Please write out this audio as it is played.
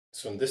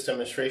So in this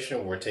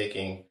demonstration, we're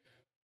taking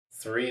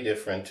 3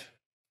 different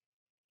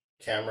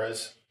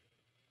cameras,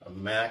 a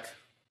Mac,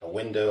 a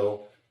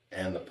window,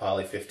 and the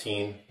Poly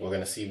 15. We're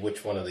going to see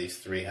which one of these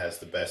 3 has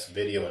the best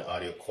video and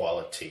audio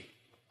quality.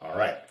 All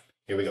right,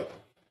 here we go.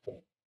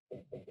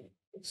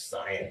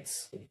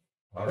 Science.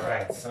 All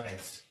right,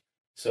 science.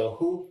 So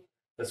who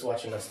that's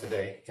watching us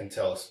today can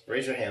tell us?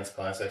 Raise your hands,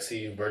 class. I see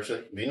you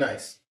virtually. Be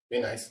nice. Be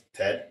nice.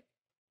 Ted?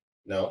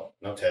 No,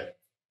 no Ted.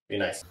 Be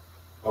nice.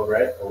 All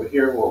right, over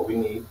here, what we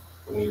need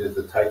is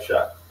a tight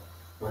shot.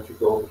 Why don't you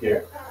go over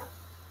here,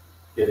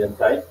 get in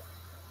tight.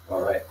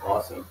 All right,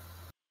 awesome.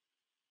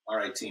 All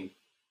right, team,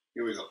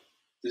 here we go.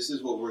 This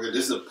is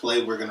a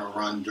play we're gonna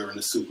run during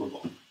the Super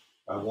Bowl.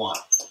 I want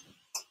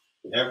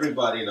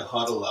everybody to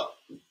huddle up,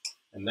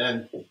 and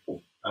then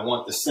I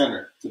want the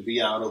center to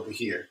be out over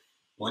here.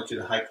 I want you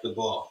to hike the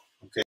ball,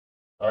 okay?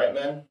 All right,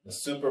 man, the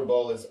Super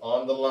Bowl is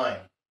on the line.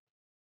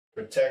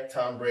 Protect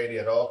Tom Brady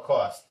at all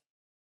costs.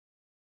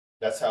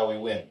 That's how we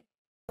win.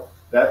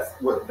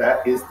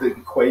 That is the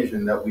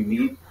equation that we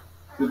need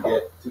to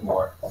get to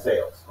more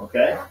sales,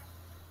 okay?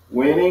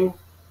 Winning,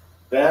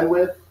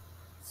 bandwidth,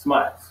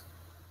 smiles.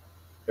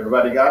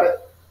 Everybody got it?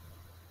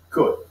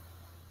 Good.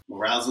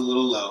 Morale's a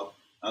little low.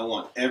 I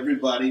want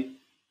everybody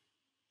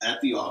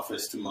at the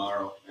office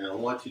tomorrow, and I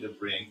want you to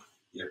bring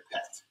your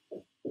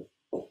pet.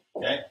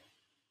 Okay?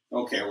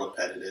 Don't care what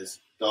pet it is.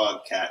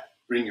 Dog, cat,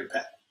 bring your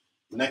pet.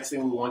 The next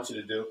thing we want you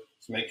to do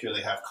is make sure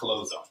they have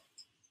clothes on.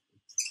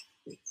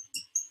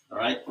 All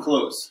right,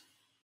 clothes.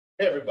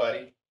 Hey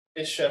everybody,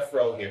 it's Chef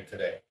Ro here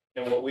today.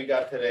 And what we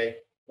got today,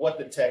 What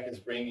the Teck is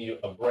bringing you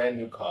a brand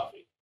new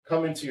coffee.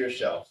 Coming to your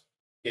shelves.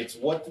 It's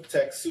What the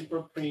Teck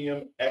Super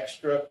Premium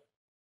Extra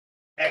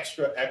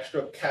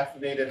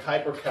caffeinated,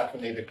 hyper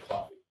caffeinated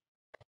coffee.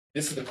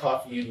 This is the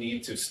coffee you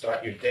need to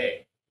start your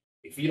day.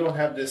 If you don't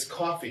have this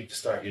coffee to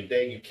start your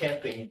day, you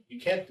can't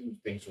do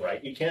things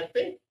right. You can't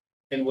think.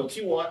 And what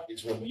you want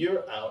is when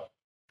you're out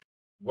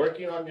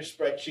working on your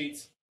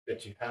spreadsheets,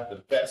 that you have the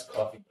best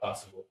coffee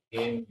possible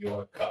in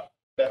your cup.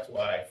 That's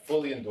why I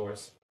fully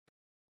endorse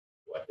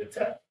What the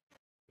Teck.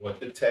 What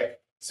the Teck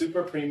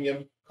Super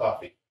Premium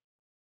Coffee.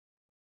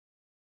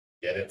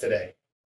 Get it today.